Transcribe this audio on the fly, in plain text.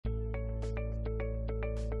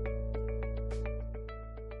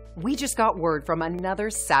We just got word from another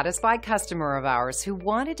satisfied customer of ours who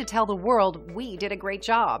wanted to tell the world we did a great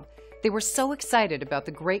job. They were so excited about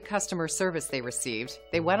the great customer service they received,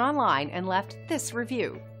 they went online and left this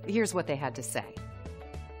review. Here's what they had to say.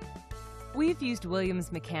 We've used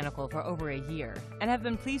Williams Mechanical for over a year and have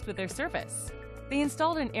been pleased with their service. They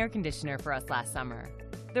installed an air conditioner for us last summer.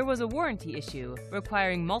 There was a warranty issue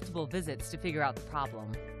requiring multiple visits to figure out the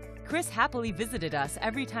problem. Chris happily visited us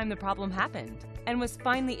every time the problem happened and was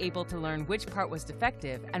finally able to learn which part was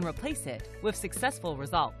defective and replace it with successful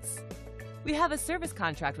results. We have a service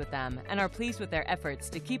contract with them and are pleased with their efforts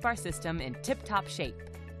to keep our system in tip-top shape.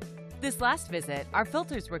 This last visit, our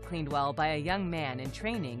filters were cleaned well by a young man in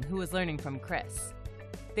training who was learning from Chris.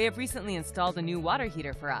 They have recently installed a new water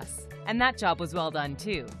heater for us, and that job was well done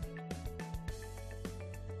too.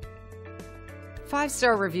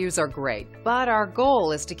 5-star reviews are great, but our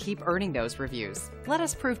goal is to keep earning those reviews. Let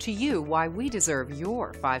us prove to you why we deserve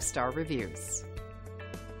your 5-star reviews.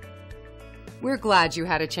 We're glad you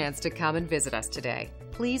had a chance to come and visit us today.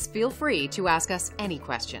 Please feel free to ask us any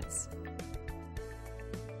questions.